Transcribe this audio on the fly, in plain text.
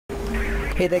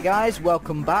Hey there guys,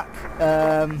 welcome back.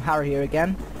 Harry here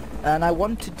again, and I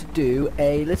wanted to do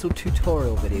a little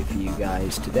tutorial video for you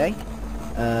guys today.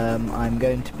 I'm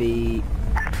going to be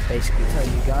basically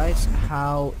telling you guys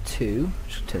how to,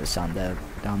 just turn the sound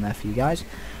down there for you guys,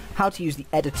 how to use the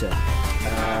editor,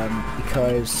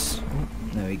 because,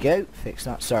 there we go, fix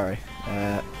that, sorry,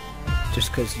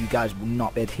 just because you guys will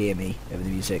not be able to hear me over the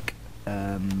music,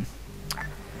 because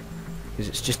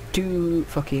it's just too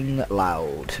fucking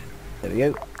loud. There we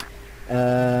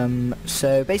go.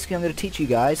 So basically I'm going to teach you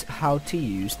guys how to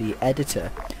use the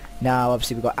editor. Now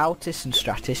obviously we've got E.T.C and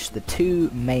Stratis, the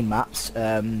two main maps.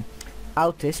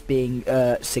 E.T.C being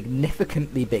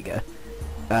significantly bigger.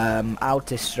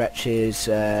 E.T.C stretches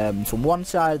from one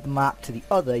side of the map to the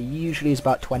other, usually is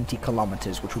about 20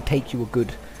 kilometers, which will take you a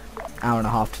good hour and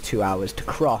a half to 2 hours to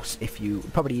cross, if you,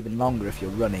 probably even longer if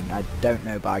you're running. I don't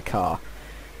know by car,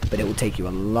 but it will take you a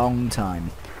long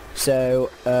time. So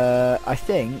I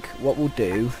think what we'll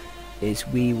do is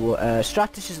we will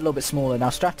Stratis is a little bit smaller. Now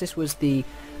Stratis was the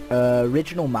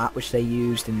original map which they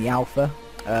used in the alpha,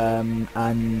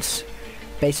 and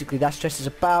basically that stretches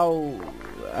about,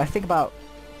 I think, about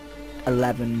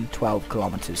 11-12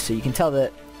 kilometers, so you can tell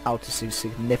that E.T.C is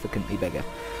significantly bigger.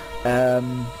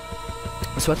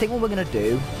 So I think what we're going to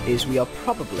do is we are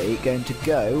probably going to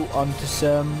go onto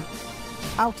some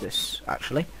E.T.C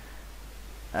actually.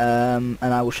 And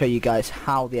I will show you guys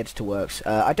how the editor works.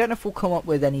 I don't know if we'll come up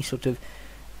with any sort of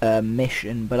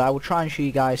mission, but I will try and show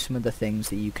you guys some of the things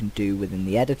that you can do within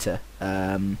the editor.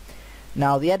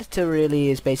 Now the editor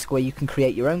really is basically where you can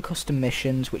create your own custom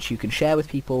missions, which you can share with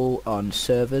people on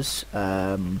servers,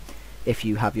 if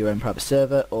you have your own private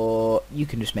server, or you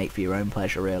can just make for your own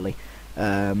pleasure really.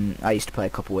 I used to play a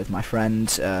couple with my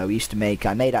friends. I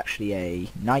made actually a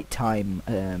nighttime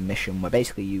mission where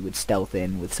basically you would stealth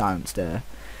in with silence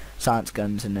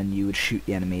guns, and then you would shoot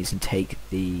the enemies and take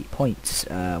the points.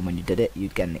 When you did it,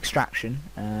 you'd get an extraction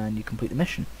and you complete the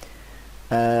mission.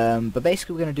 But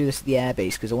basically we're going to do this at the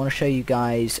airbase because I want to show you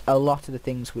guys a lot of the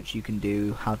things which you can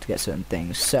do, how to get certain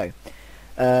things. So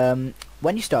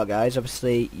when you start, guys,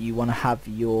 obviously you want to have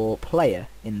your player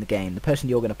in the game, the person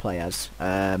you're going to play as.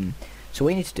 So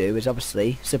what you need to do is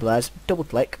obviously simple as double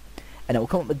click, and it will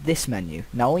come up with this menu.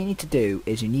 Now all you need to do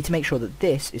is you need to make sure that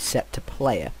this is set to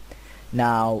player.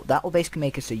 Now that will basically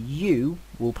make it so you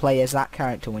will play as that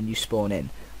character when you spawn in.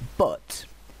 But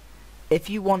if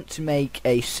you want to make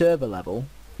a server level,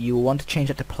 you will want to change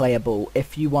that to playable.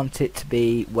 If you want it to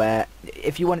be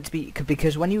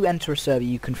because when you enter a server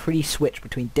you can freely switch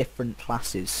between different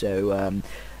classes, so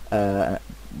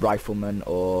rifleman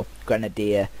or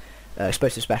grenadier,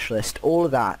 explosive specialist, all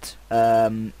of that.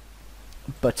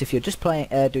 But if you're just doing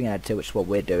an editor, which is what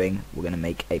we're doing, we're going to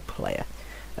make a player.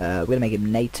 We're going to make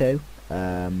him NATO.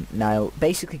 Now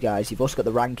basically, guys, you've also got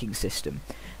the ranking system.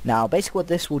 Now basically what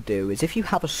this will do is if you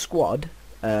have a squad,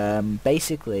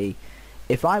 basically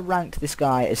if I ranked this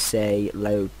guy as, say,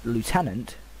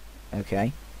 lieutenant,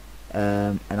 okay,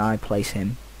 and I place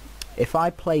him, if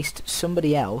I placed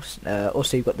somebody else,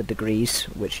 also you've got the degrees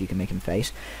which you can make him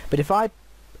face, but if I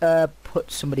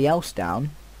put somebody else down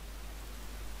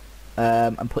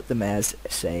and put them as,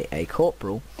 say, a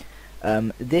corporal,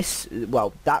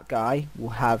 that guy will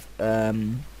have,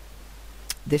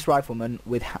 this rifleman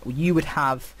you would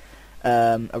have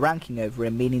a ranking over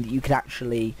him, meaning that you could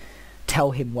actually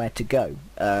tell him where to go,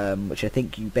 which I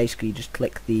think you basically just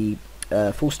click the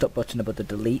full stop button above the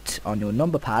delete on your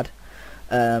number pad,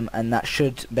 and that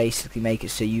should basically make it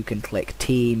so you can click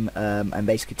team, and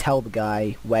basically tell the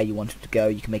guy where you want him to go.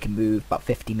 You can make him move about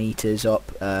 50 meters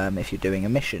up if you're doing a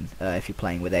mission, if you're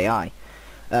playing with AI.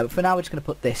 But for now we're just going to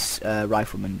put this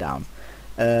rifleman down.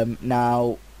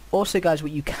 Now also, guys,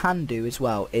 what you can do as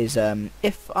well is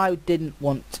if I didn't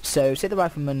want, so say the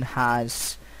rifleman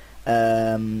has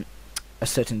a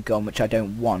certain gun which I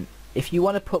don't want. If you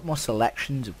want to put more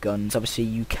selections of guns, obviously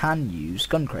you can use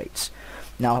gun crates.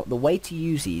 Now the way to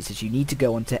use these is you need to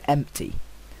go onto empty.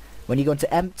 When you go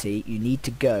into empty, you need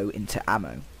to go into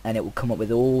ammo, and it will come up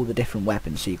with all the different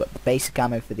weapons. So you've got the basic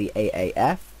ammo for the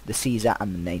AAF, the CSAT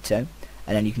and the NATO,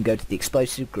 and then you can go to the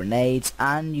explosive grenades,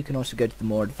 and you can also go to the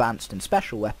more advanced and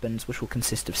special weapons, which will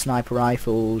consist of sniper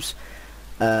rifles,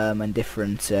 and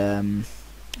different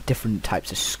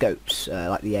types of scopes,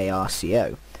 like the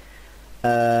ARCO.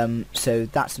 So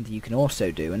that's something you can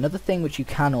also do. Another thing which you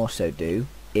can also do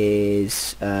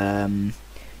is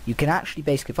you can actually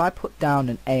basically, if I put down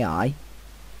an AI,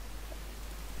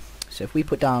 so if we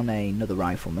put down another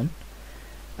rifleman,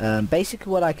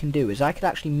 basically what I can do is I could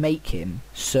actually make him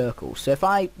circle. So if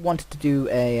I wanted to do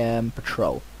a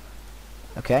patrol,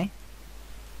 okay,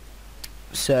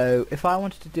 so if I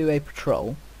wanted to do a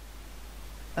patrol,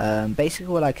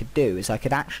 basically what I could do is I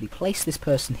could actually place this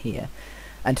person here,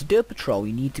 and to do a patrol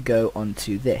you need to go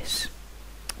onto this,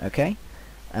 okay,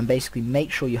 and basically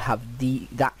make sure you have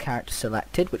that character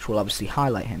selected, which will obviously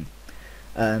highlight him.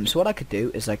 So what I could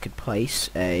do is I could place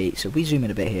a, so if we zoom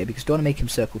in a bit here, because I don't want to make him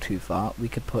circle too far, we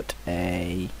could put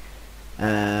a,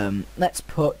 let's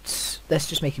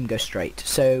just make him go straight.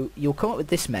 So you'll come up with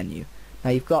this menu. Now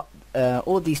you've got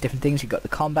all these different things. You've got the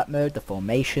combat mode, the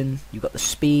formation, you've got the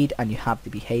speed, and you have the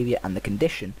behavior and the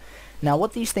condition. Now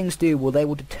what these things do, well, they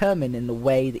will determine in the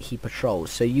way that he patrols.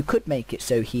 So you could make it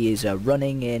so he is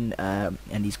running in, and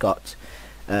he's got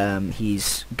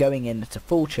he's going in at a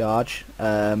full charge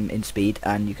in speed,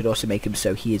 and you could also make him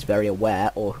so he is very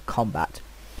aware or combat.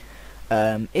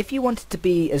 If you want it to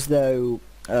be as though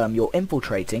you're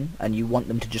infiltrating and you want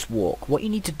them to just walk, what you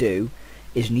need to do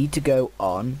is you need to go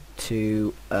on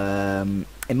to,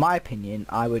 in my opinion,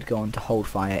 I would go on to hold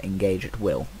fire, engage at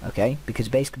will, okay? Because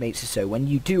it basically makes it so when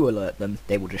you do alert them,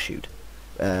 they will just shoot.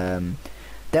 Then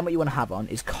what you want to have on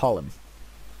is column.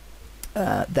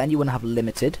 Then you want to have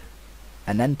limited,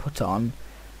 and then put on,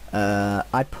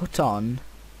 I'd put on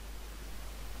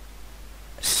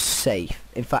safe.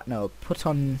 In fact, no, put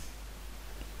on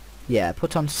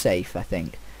safe, I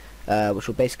think. Which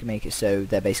will basically make it so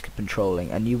they're basically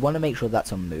patrolling, and you want to make sure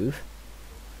that's on move.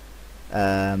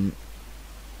 Yeah,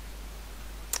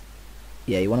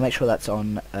 you want to make sure that's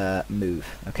on move,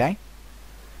 okay?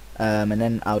 And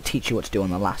then I'll teach you what to do on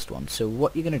the last one. So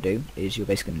what you're going to do is you're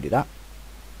basically going to do that.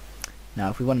 Now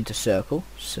if we wanted to circle,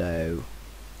 so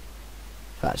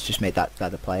that's just made that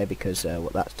the player, because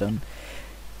what that's done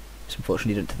is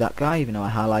unfortunately done to that guy, even though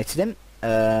I highlighted him.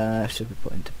 So we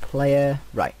put into player,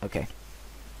 right, okay.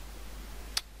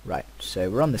 Right, so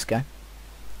we're on this guy.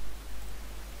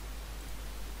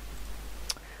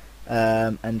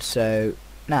 And so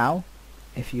now,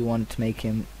 if you want to make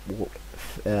him walk,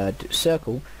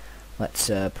 circle, let's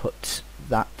put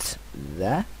that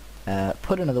there.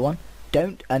 Put another one.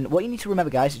 And what you need to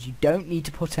remember, guys, is you don't need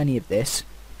to put any of this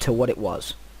to what it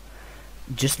was.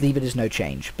 Just leave it as no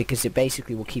change, because it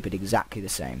basically will keep it exactly the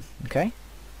same. Okay?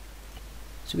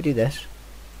 So we do this.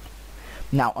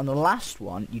 Now, on the last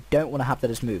one, you don't want to have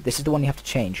that as move. This is the one you have to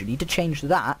change. You need to change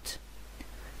that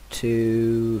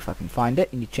to, if I can find it,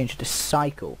 you need to change it to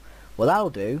cycle. What that'll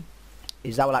do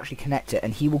is that will actually connect it,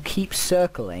 and he will keep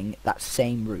circling that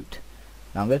same route.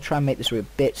 Now, I'm going to try and make this route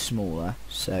a bit smaller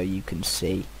so you can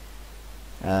see.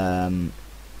 Now,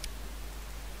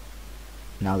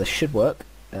 this should work.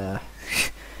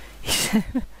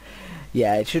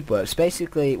 Yeah, it should work. So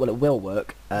basically, well, it will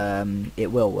work.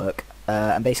 It will work.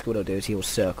 And basically what he'll do is he'll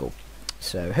circle.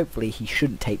 So hopefully he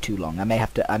shouldn't take too long. I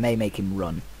may make him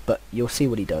run, but you'll see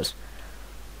what he does.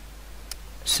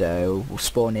 So we'll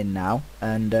spawn in now,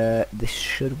 and this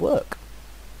should work.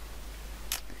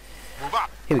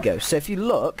 Here we go. So if you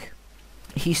look,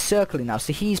 he's circling now.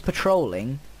 So he's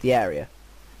patrolling the area,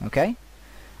 okay?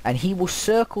 And he will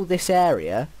circle this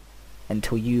area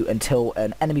until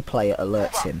an enemy player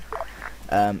alerts him.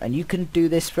 And you can do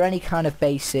this for any kind of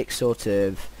basic sort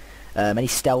of any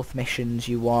stealth missions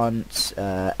you want,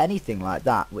 anything like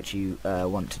that which you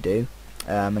want to do.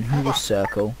 And he will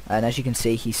circle, and as you can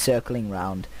see, he's circling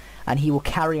round, and he will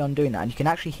carry on doing that, and you can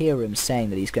actually hear him saying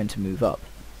that he's going to move up.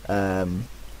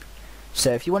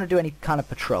 So if you want to do any kind of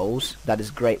patrols, that is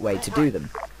a great way to do them.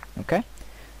 Okay,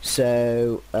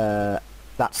 so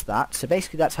that's that. So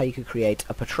basically that's how you could create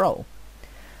a patrol.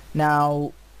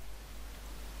 Now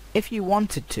if you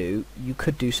wanted to, you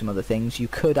could do some other things. You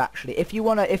could actually, if you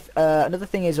want to, another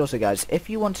thing is also, guys, if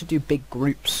you want to do big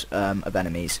groups of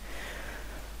enemies,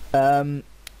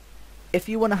 if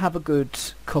you want to have a good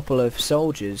couple of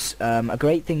soldiers, a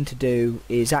great thing to do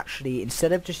is actually,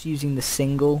 instead of just using the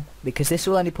single, because this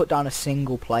will only put down a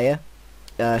single player,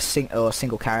 or a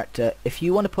single character, if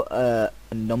you want to put a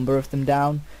number of them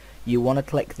down, you want to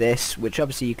click this, which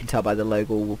obviously you can tell by the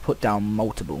logo will put down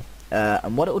multiple.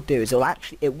 And what it will do is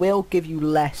it will give you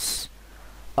less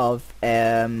of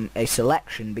a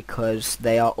selection, because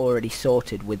they are already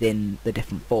sorted within the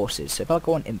different forces. So if I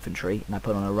go on infantry and I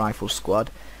put on a rifle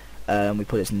squad, we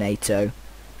put it as NATO.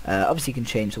 Obviously you can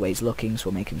change the way he's looking, so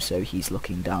we'll make him so he's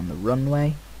looking down the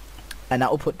runway, and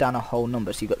that will put down a whole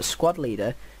number. So you've got the squad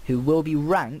leader, who will be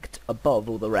ranked above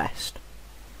all the rest.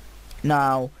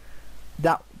 Now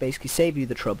that basically saves you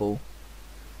the trouble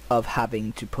of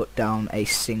having to put down a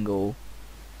single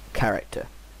character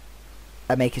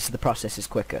and make it so the process is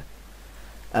quicker.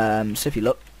 So if you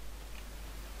look,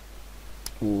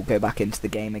 we'll go back into the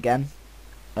game again.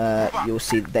 You'll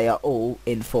see that they are all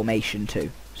in formation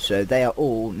too. So they are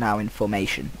all now in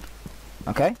formation.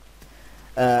 Okay?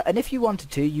 And if you wanted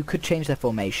to, you could change their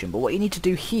formation. But what you need to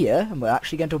do here, and we're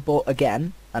actually going to abort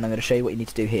again, and I'm going to show you what you need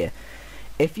to do here.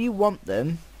 If you want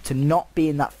them to not be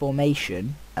in that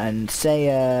formation, and say,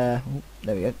 there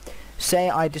we go. Say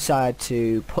I decide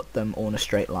to put them all in a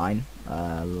straight line,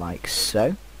 like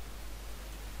so.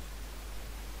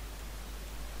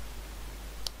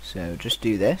 So just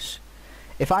do this.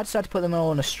 If I decide to put them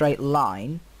all in a straight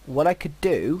line, what I could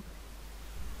do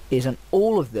is on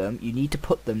all of them, you need to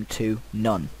put them to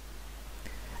none.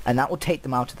 And that will take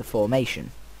them out of the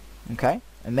formation. Okay?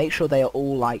 And make sure they are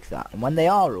all like that. And when they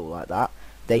are all like that,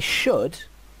 they should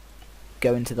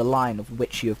go into the line of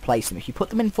which you have placed them. If you put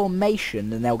them in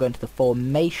formation, then they'll go into the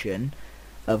formation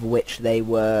of which they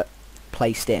were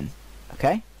placed in.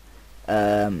 Okay?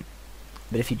 But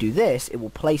if you do this, it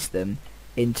will place them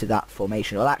into that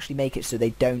formation. It'll actually make it so they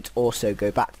don't also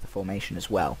go back to the formation as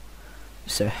well.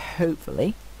 So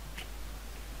hopefully...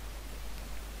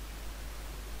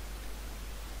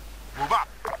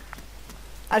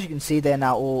 As you can see, they're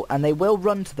now all... And they will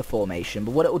run to the formation,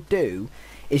 but what it will do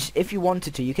is, if you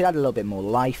wanted to, you could add a little bit more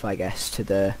life, I guess, to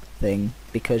the thing,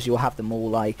 because you'll have them all,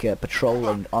 like,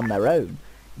 patrolling on their own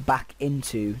back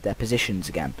into their positions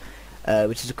again,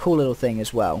 which is a cool little thing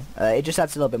as well. It just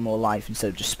adds a little bit more life instead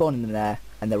of just spawning them there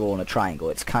and they're all in a triangle.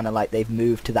 It's kind of like they've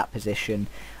moved to that position,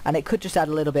 and it could just add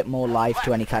a little bit more life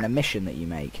to any kind of mission that you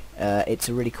make. It's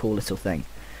a really cool little thing.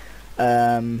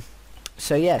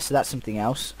 So yeah, so that's something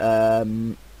else.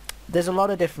 There's a lot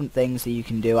of different things that you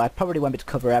can do. I probably won't be able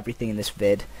to cover everything in this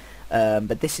vid,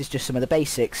 but this is just some of the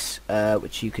basics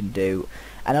which you can do.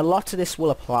 And a lot of this will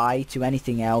apply to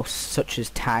anything else, such as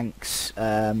tanks.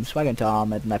 So I go into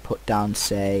Armored and I put down,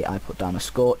 say, I put down a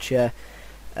Scorcher.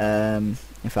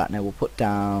 In fact, no, we'll put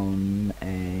down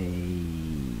a...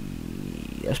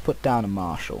 Let's put down a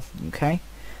Marshal, okay?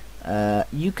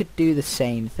 You could do the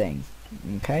same thing,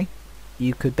 okay?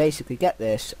 You could basically get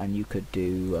this, and you could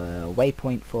do a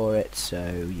waypoint for it,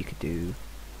 so you could do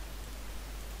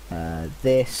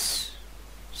this,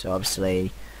 so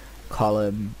obviously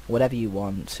column, whatever you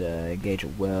want, engage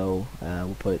at will,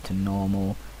 we'll put it to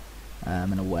normal,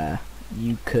 and aware.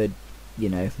 You could, you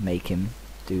know, make him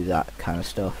do that kind of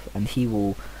stuff, and he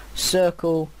will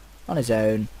circle on his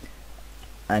own,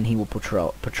 and he will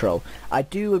patrol. I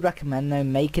do recommend, though,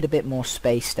 make it a bit more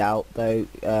spaced out, though,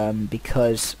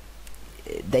 because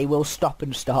they will stop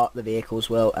and start, the vehicles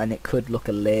will, and it could look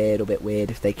a little bit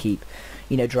weird if they keep,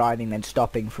 you know, driving then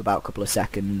stopping for about a couple of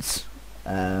seconds,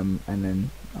 and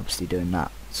then obviously doing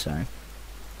that. So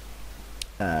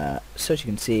as you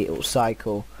can see, it will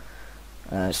cycle.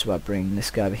 So I bring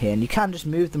this guy over here, and you can just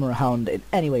move them around in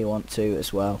any way you want to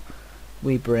as well.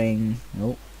 We bring,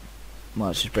 well,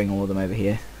 let's just bring all of them over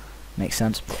here. Makes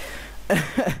sense.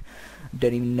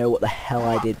 Don't even know what the hell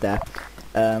I did there.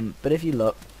 But if you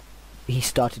look, he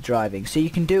started driving. So you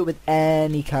can do it with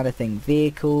any kind of thing,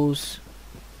 vehicles,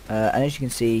 and as you can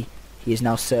see, he is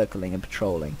now circling and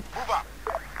patrolling,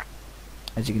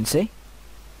 as you can see.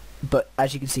 But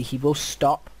as you can see, he will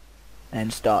stop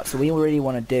and start. So what you really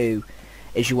want to do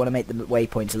is you want to make the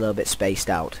waypoints a little bit spaced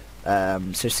out.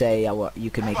 So say you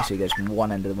can make it so he goes from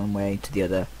one end of the runway to the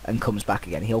other and comes back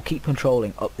again. He'll keep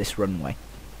patrolling up this runway,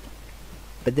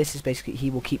 but this is basically, he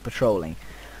will keep patrolling.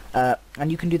 And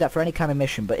you can do that for any kind of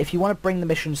mission, but if you want to bring the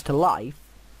missions to life,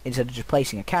 instead of just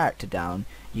placing a character down,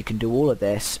 you can do all of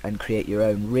this and create your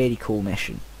own really cool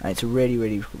mission. And it's a really,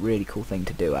 really, really cool thing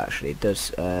to do, actually. It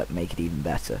does make it even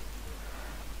better.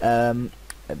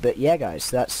 But yeah,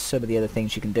 guys, that's some of the other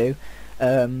things you can do.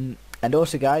 And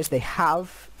also, guys, they have,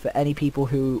 for any people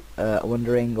who are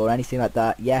wondering or anything like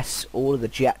that, yes, all of the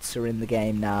jets are in the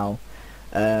game now.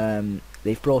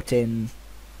 They've brought in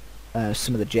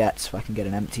some of the jets. If I can get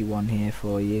an empty one here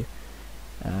for you.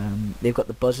 They've got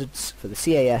the buzzards for the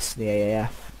CAS and the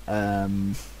AAF,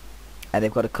 and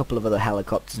they've got a couple of other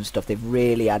helicopters and stuff. They've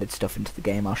really added stuff into the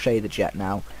game. I'll show you the jet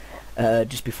now,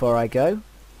 just before I go.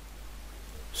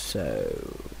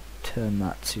 So turn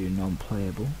that to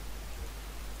non-playable.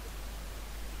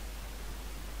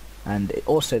 And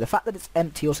also, the fact that it's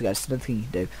empty also, guys, is another thing you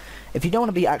can do. If you don't want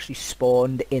to be actually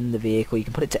spawned in the vehicle, you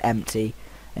can put it to empty,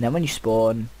 and then when you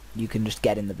spawn, you can just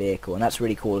get in the vehicle. And that's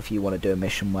really cool if you want to do a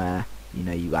mission where, you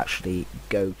know, you actually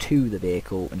go to the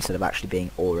vehicle instead of actually being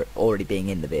already being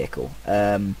in the vehicle.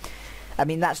 I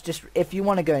mean, that's just, if you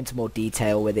want to go into more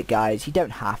detail with it, guys, you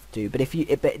don't have to, but if you,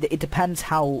 it depends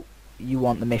how you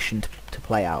want the mission to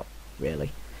play out,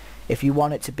 really. If you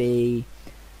want it to be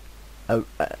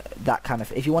that kind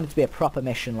of, if you want it to be a proper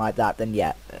mission like that, then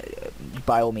yeah,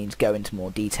 by all means go into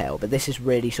more detail. But this is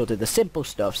really sort of the simple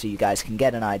stuff, so you guys can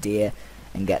get an idea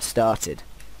and get started.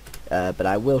 But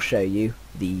I will show you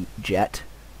the jet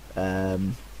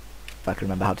if I can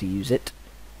remember how to use it.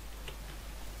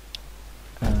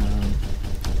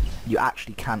 You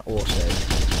actually can also,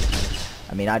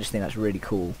 I mean, I just think that's really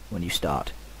cool when you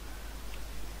start.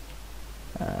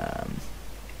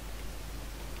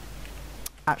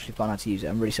 Actually forgotten how to use it.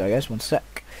 I'm really sorry guys, one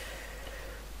sec.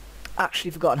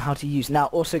 Actually forgotten how to use it. Now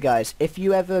also guys, if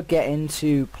you ever get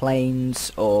into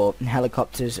planes or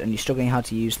helicopters and you're struggling how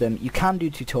to use them, you can do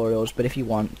tutorials, but if you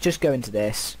want, just go into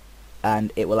this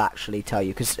and it will actually tell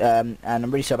you, because and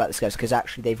I'm really sorry about this guys, because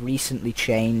actually they've recently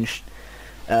changed.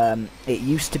 It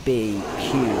used to be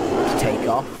Q to take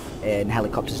off in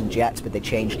helicopters and jets, but they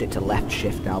changed it to left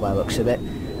shift now by the looks of it.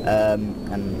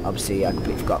 And obviously I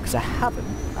completely forgot because I haven't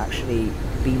actually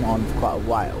been on for quite a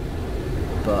while,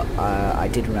 but I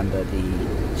did remember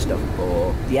the stuff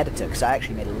for the editor, because I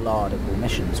actually made a lot of cool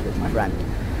missions with my friend.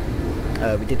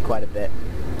 We did quite a bit.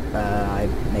 I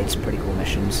made some pretty cool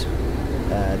missions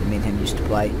that me and him used to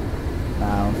play.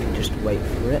 Now if you just wait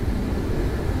for it,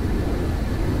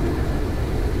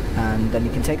 and then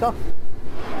you can take off.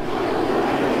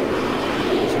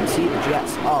 As you can see, the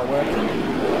jets are working.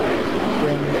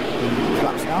 Bring the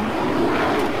flaps down,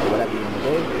 or whatever you want to do,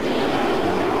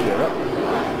 and gear up,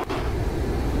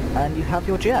 and you have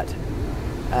your jet.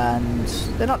 And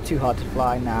they're not too hard to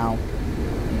fly now,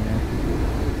 you know,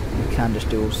 you can just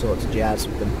do all sorts of jazz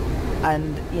with them,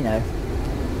 and you know,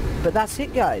 but that's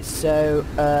it guys. So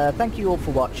thank you all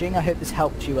for watching. I hope this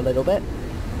helped you a little bit.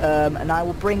 And I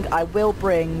will bring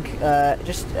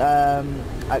just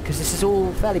because this is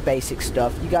all fairly basic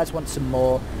stuff. You guys want some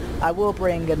more, I will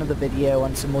bring another video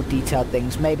on some more detailed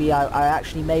things. Maybe I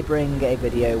actually may bring a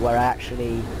video where I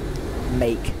actually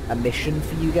make a mission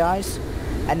for you guys,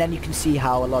 and then you can see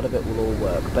how a lot of it will all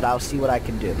work, but I'll see what I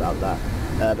can do about that.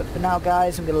 But for now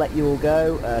guys, I'm going to let you all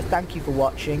go. Thank you for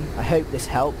watching. I hope this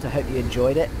helped. I hope you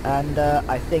enjoyed it, and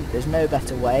I think there's no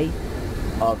better way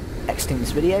of exiting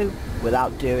this video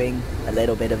without doing a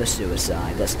little bit of a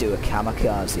suicide. Let's do a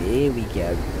kamikaze. Here we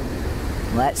go.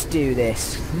 Let's do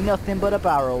this. Nothing but a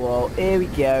barrel roll. Here we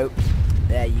go.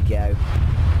 There you go.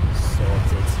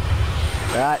 Sorted.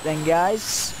 Right then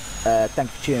guys,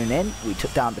 thanks for tuning in. We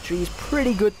took down the trees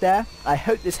pretty good there. I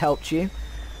hope this helped you,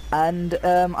 and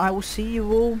I will see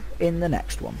you all in the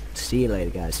next one. See you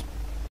later guys.